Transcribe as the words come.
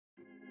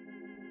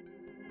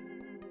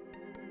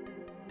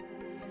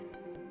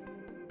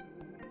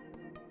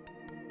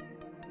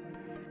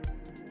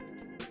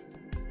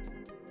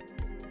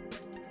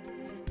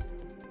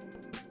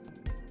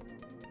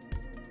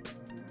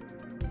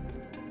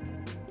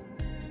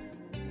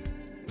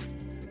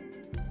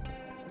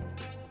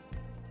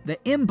The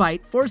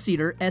M-Byte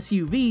 4-seater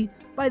SUV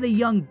by the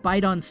young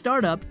Byton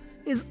startup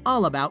is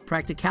all about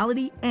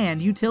practicality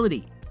and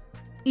utility.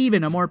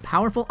 Even a more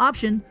powerful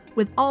option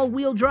with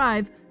all-wheel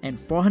drive and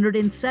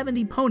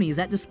 470 ponies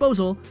at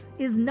disposal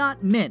is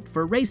not meant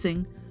for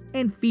racing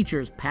and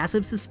features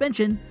passive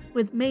suspension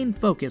with main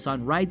focus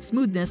on ride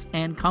smoothness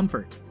and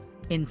comfort,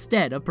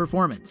 instead of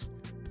performance.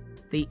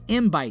 The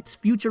M-Byte's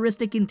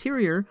futuristic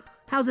interior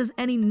houses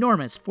an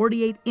enormous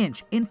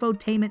 48-inch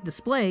infotainment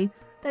display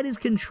that is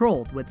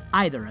controlled with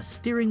either a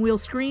steering wheel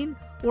screen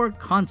or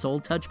console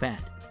touchpad.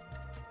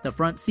 The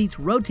front seats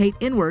rotate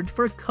inward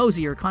for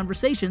cozier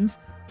conversations,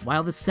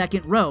 while the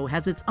second row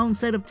has its own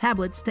set of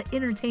tablets to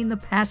entertain the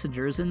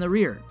passengers in the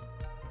rear.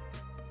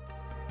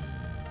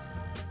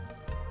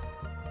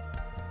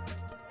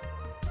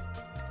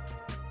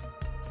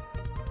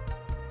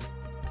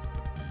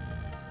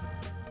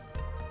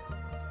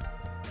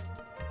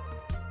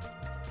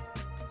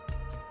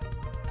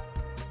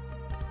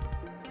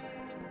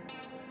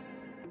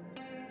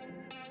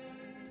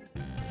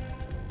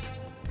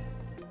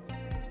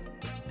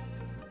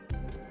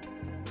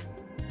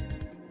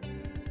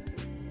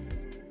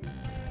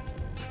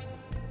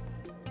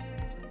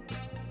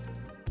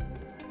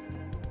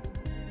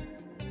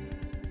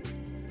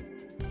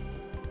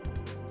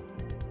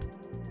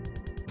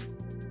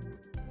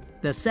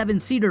 The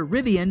 7-seater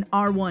Rivia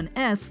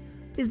R1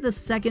 is the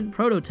second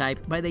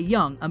prototype by the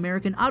young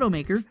American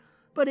automaker,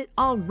 but it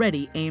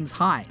already aims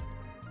high.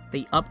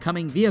 The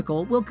upcoming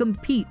vehicle will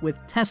compete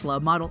with Tesla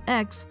Model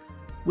X,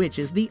 which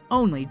is the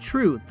only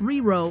true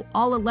 3-row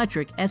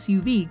all-electric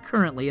SUV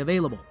currently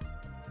available.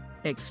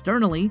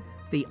 Externally,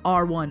 the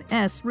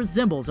R1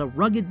 resembles a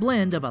rugged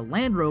blend of a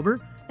Land Rover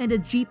and a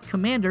Jeep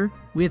Commander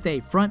with a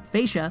front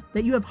fascia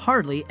that you have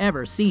hardly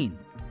ever seen.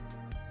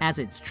 As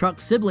its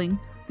truck sibling,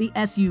 the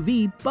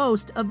SUV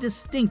boasts of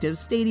distinctive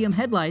stadium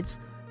headlights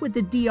with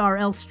the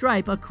DRL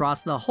stripe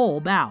across the whole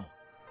bow.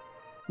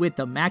 With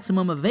the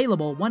maximum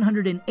available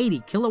 180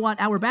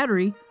 kilowatt-hour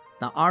battery,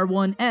 the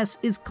R1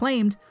 is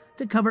claimed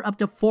to cover up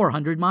to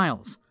 400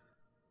 miles.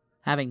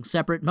 Having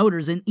separate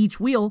motors in each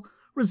wheel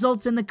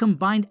results in the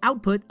combined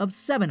output of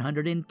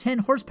 710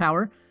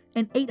 horsepower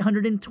and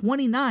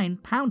 829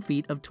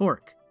 pound-feet of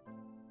torque.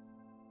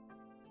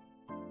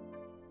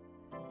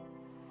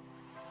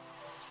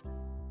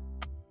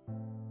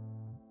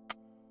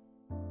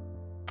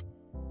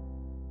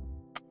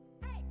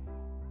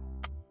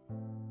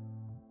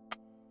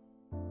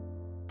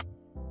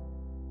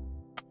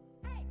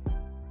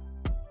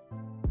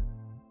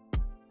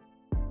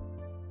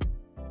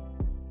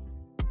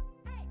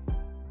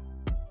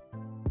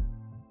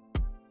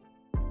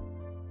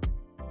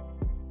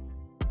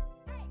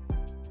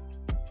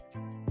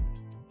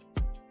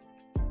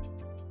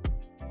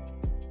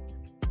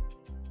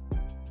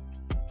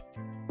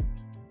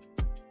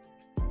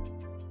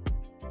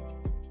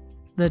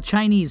 The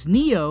Chinese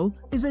NIO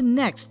is a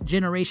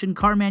next-generation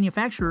car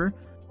manufacturer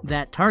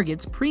that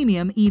targets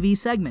premium EV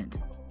segment.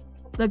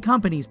 The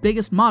company's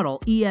biggest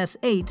model,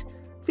 ES8,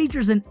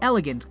 features an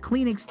elegant,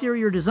 clean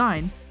exterior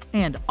design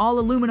and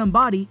all-aluminum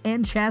body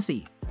and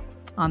chassis.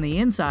 On the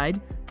inside,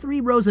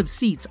 3 rows of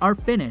seats are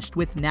finished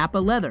with Nappa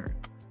leather.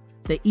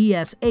 The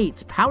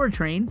ES8's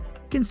powertrain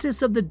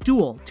consists of the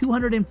dual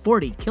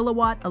 240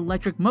 kilowatt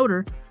electric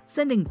motor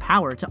sending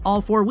power to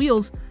all 4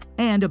 wheels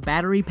and a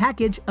battery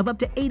package of up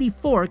to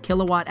 84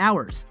 kilowatt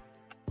hours.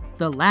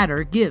 The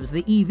latter gives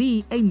the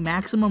EV a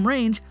maximum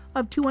range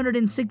of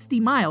 260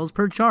 miles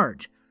per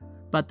charge.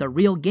 But the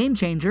real game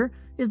changer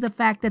is the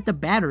fact that the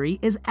battery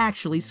is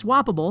actually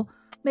swappable,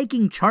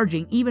 making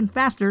charging even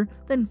faster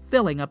than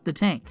filling up the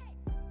tank.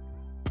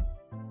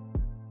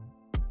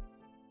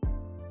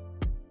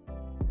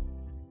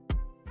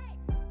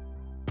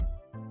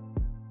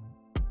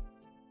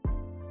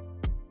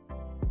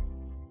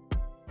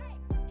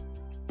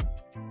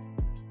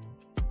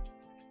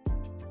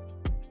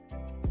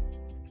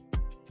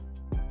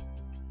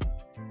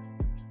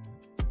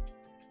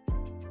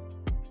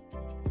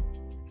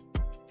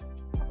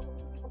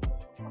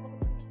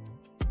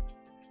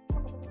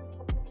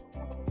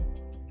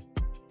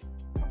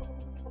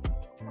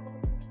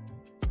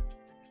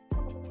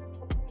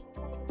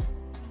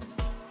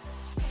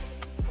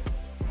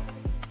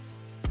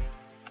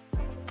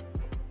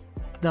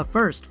 The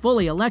first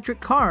fully electric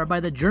car by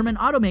the German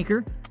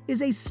automaker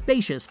is a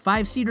spacious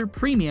 5-seater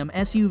premium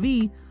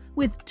SUV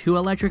with 2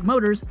 electric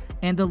motors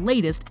and the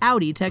latest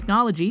Audi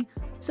technology,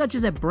 such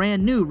as a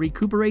brand new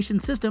recuperation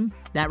system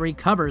that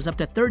recovers up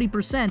to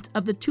 30%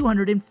 of the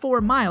 204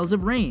 miles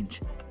of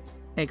range.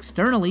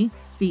 Externally,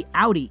 the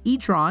Audi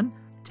e-tron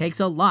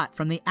takes a lot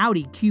from the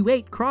Audi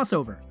Q8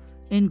 crossover,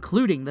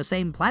 including the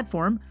same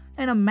platform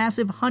and a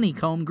massive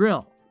honeycomb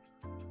grille.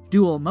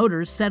 Dual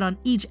motors set on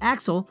each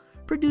axle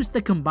produce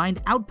the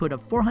combined output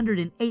of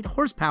 408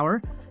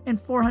 horsepower and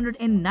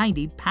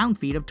 490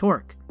 pound-feet of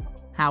torque.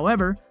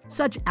 However,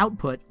 such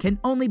output can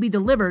only be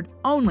delivered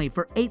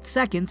for 8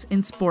 seconds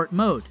in sport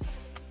mode.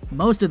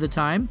 Most of the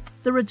time,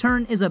 the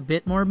return is a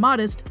bit more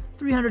modest,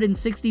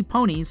 360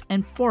 ponies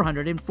and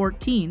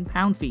 414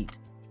 pound-feet.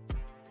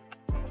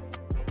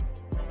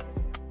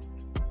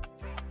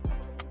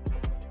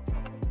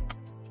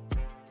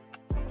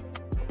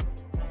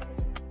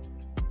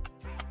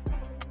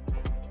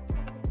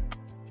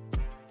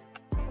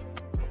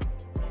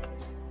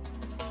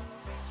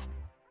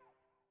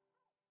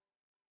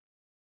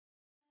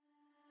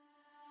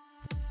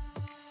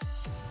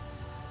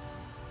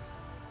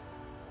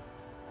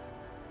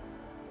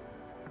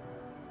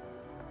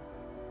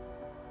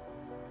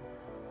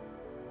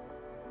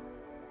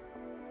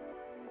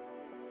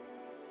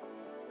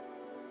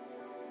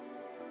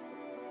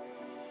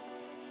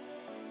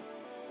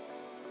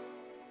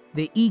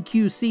 The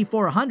EQC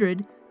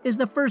 400 is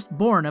the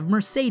firstborn of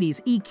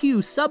Mercedes'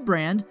 EQ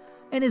sub-brand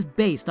and is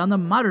based on the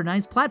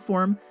modernized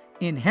platform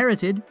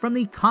inherited from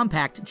the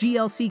compact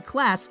GLC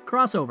class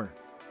crossover.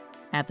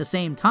 At the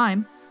same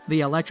time,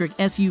 the electric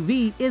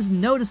SUV is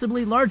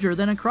noticeably larger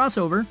than a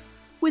crossover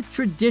with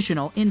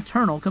traditional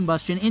internal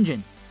combustion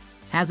engine,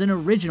 has an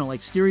original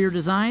exterior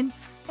design,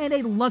 and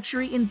a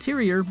luxury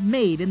interior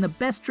made in the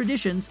best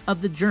traditions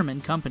of the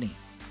German company.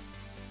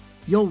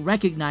 You'll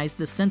recognize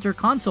the center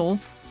console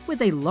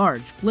with a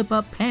large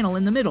flip-up panel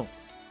in the middle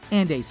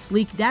and a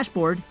sleek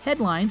dashboard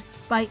headlined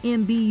by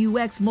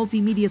MBUX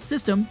multimedia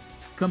system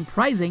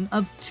comprising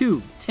of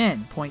two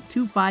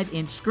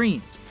 10.25-inch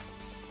screens.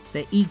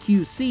 The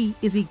EQC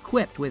is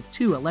equipped with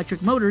two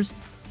electric motors,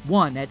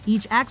 one at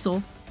each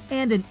axle,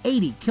 and an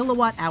 80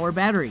 kilowatt-hour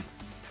battery.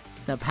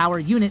 The power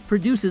unit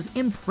produces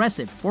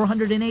impressive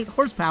 408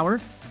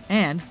 horsepower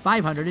and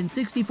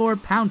 564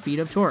 pound-feet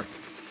of torque.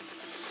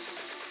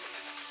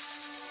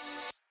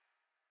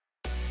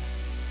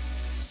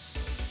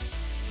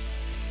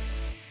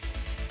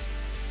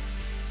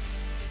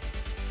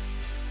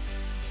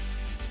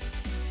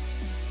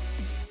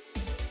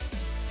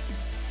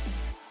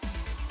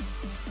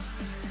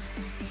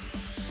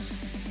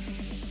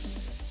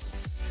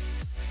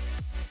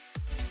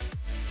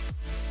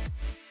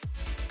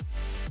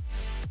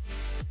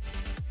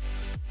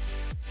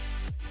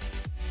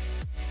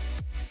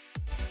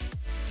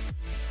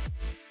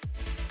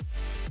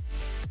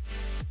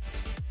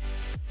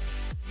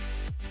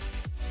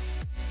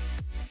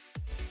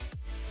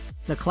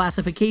 The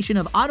classification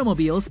of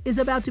automobiles is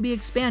about to be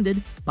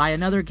expanded by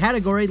another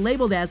category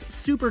labeled as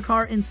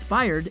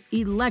supercar-inspired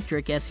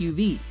electric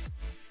SUV.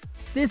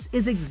 This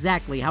is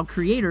exactly how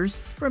creators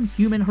from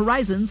Human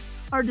Horizons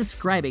are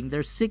describing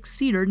their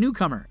six-seater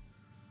newcomer.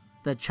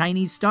 The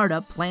Chinese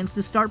startup plans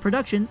to start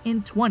production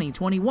in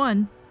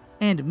 2021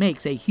 and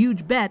makes a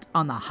huge bet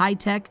on the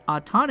high-tech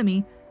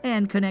autonomy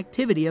and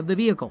connectivity of the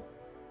vehicle.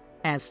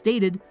 As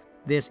stated,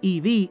 this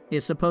EV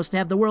is supposed to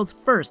have the world's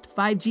first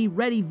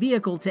 5G-ready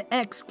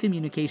vehicle-to-X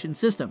communication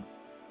system.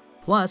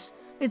 Plus,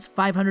 its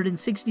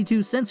 562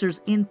 sensors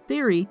in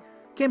theory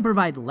can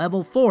provide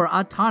Level 4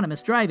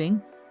 autonomous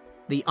driving.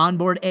 The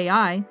onboard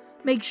AI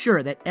makes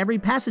sure that every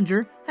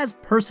passenger has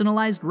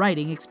personalized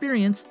riding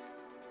experience,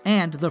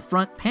 and the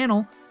front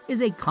panel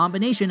is a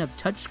combination of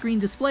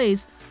touchscreen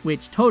displays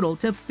which total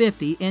to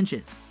 50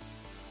 inches.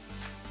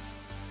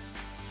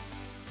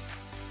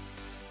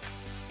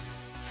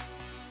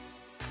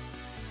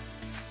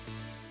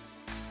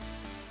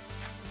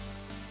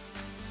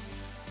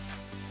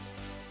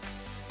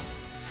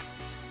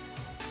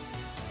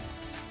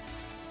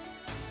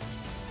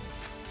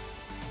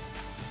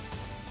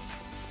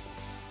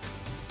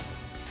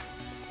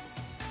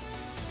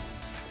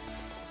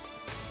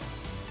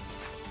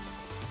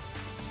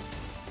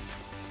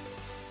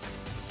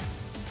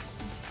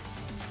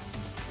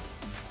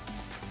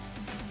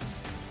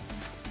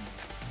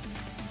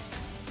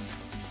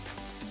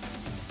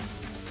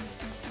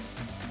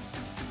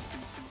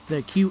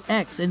 The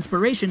QX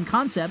Inspiration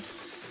concept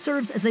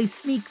serves as a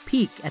sneak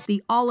peek at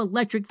the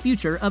all-electric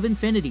future of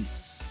Infiniti.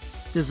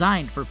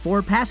 Designed for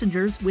 4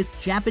 passengers with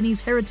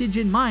Japanese heritage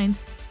in mind,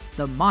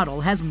 the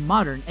model has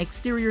modern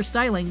exterior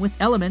styling with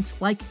elements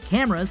like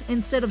cameras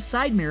instead of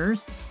side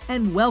mirrors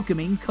and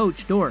welcoming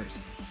coach doors.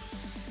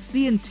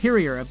 The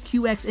interior of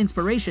QX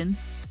Inspiration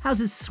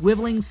houses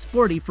swiveling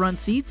sporty front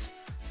seats,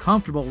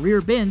 comfortable rear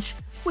bench,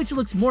 which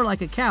looks more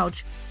like a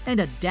couch, and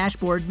a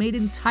dashboard made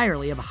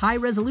entirely of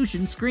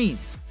high-resolution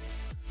screens.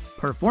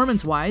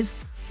 Performance-wise,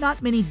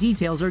 not many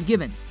details are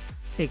given,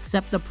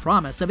 except the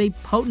promise of a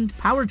potent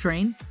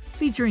powertrain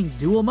featuring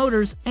dual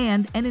motors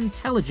and an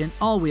intelligent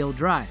all-wheel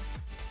drive.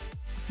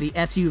 The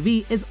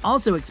SUV is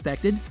also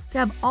expected to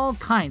have all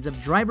kinds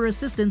of driver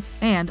assistance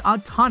and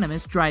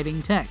autonomous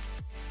driving tech.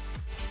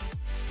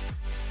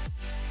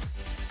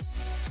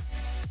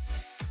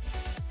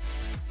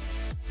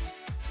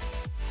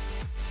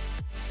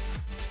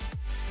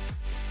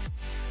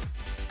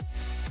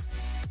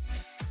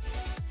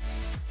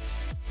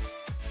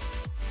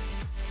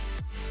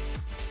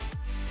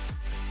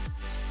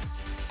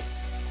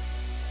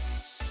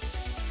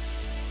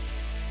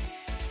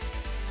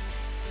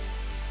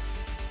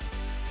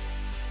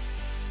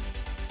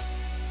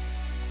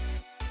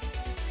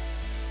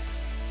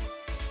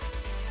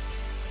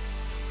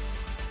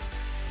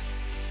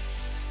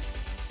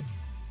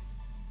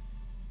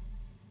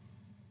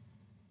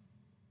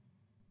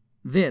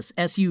 This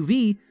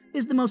SUV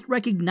is the most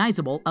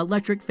recognizable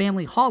electric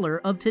family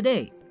hauler of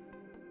today.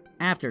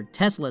 After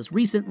Tesla's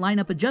recent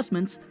lineup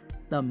adjustments,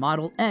 the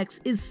Model X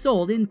is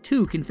sold in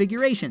 2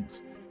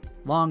 configurations,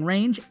 long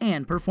range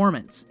and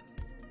performance.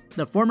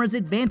 The former's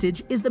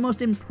advantage is the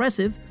most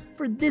impressive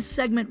for this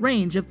segment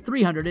range of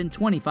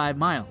 325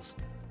 miles,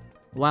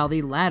 while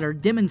the latter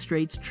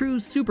demonstrates true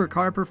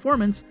supercar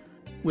performance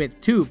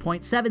with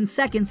 2.7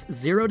 seconds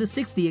 0 to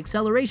 60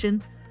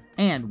 acceleration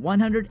and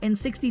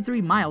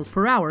 163 miles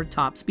per hour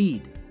top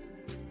speed.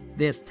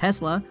 This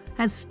Tesla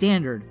has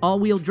standard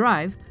all-wheel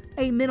drive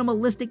a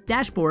minimalistic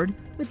dashboard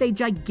with a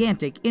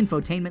gigantic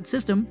infotainment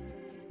system,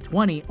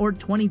 20 or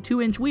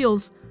 22-inch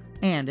wheels,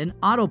 and an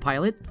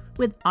autopilot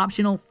with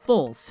optional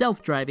full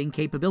self-driving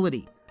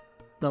capability.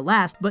 The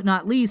last but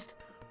not least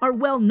are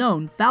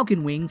well-known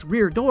Falcon Wings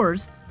rear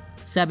doors,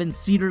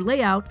 7-seater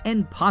layout,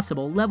 and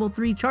possible Level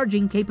 3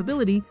 charging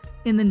capability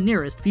in the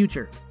nearest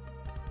future.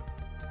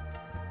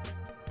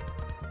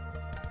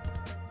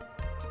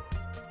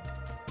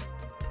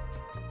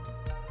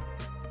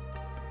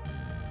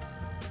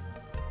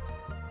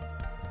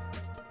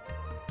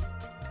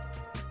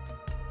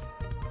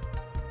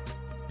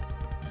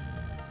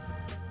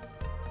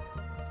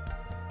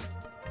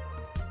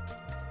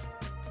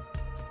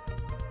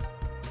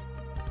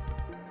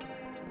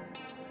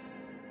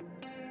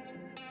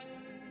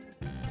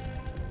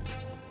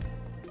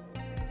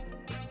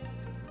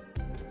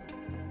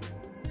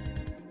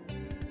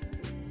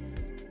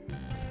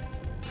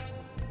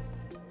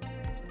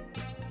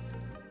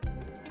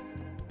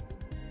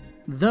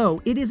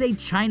 Though it is a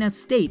China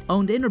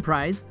state-owned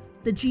enterprise,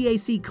 the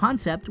GAC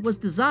Concept was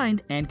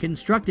designed and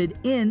constructed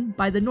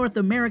by the North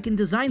American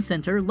Design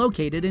Center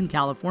located in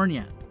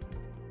California.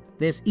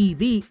 This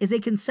EV is a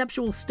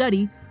conceptual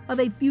study of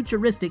a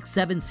futuristic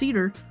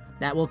 7-seater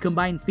that will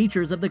combine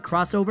features of the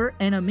crossover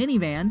and a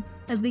minivan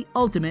as the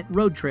ultimate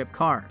road trip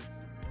car.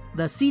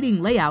 The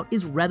seating layout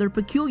is rather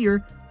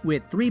peculiar,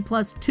 with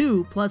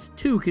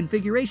 3+2+2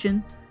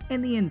 configuration,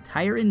 and the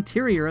entire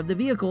interior of the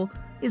vehicle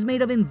is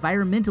made of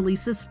environmentally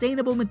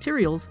sustainable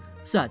materials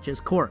such as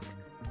cork.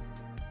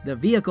 The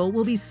vehicle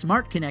will be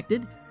smart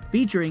connected,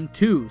 featuring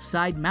 2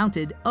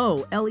 side-mounted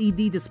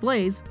OLED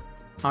displays,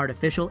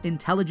 artificial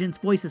intelligence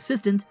voice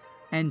assistant,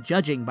 and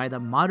judging by the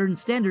modern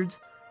standards,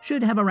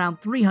 should have around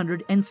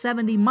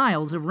 370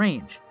 miles of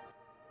range.